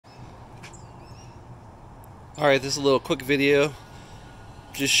Alright, this is a little quick video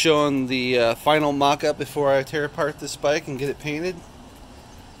just showing the final mock-up before I tear apart this bike and get it painted.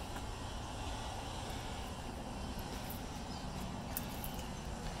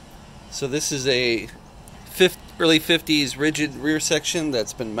 So this is a early 50s rigid rear section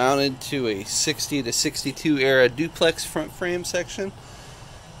that's been mounted to a 60 to 62 era duplex front frame section.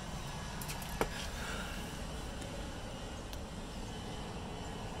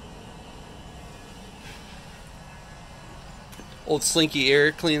 Old Slinky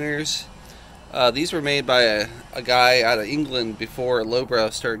air cleaners. These were made by a guy out of England before Lowbrow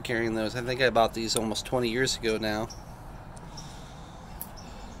started carrying those. I think I bought these almost 20 years ago now.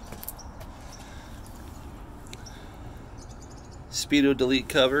 Speedo delete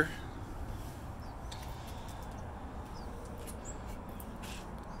cover.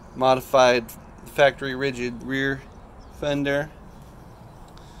 Modified factory rigid rear fender.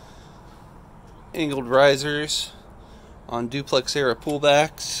 Angled risers on duplex era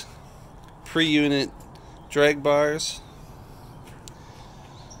pullbacks. Pre-unit drag bars.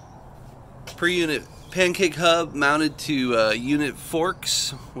 Pre-unit pancake hub mounted to unit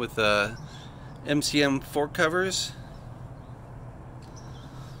forks with MCM fork covers.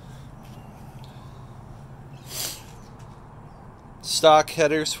 Stock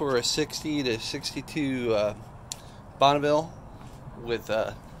headers for a 60 to 62 Bonneville with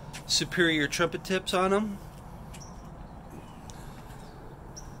superior trumpet tips on them.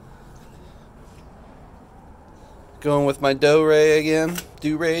 Going with my do-ray again.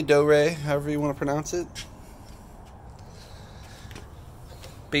 Do-ray, however you want to pronounce it.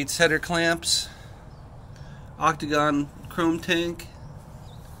 Bates header clamps. Octagon chrome tank.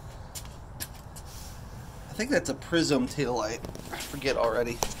 I think that's a Prism taillight. I forget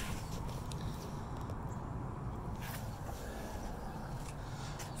already.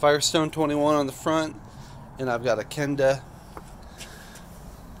 Firestone 21 on the front. And I've got a Kenda.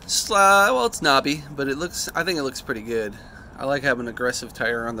 Well, it's knobby, but I think it looks pretty good. I like having an aggressive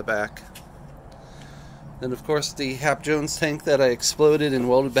tire on the back. Then of course the Hap Jone tank that I exploded and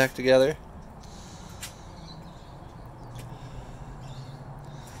welded back together.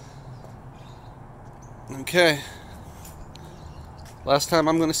 Okay. Last time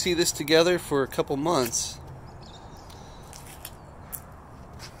I'm going to see this together for a couple months.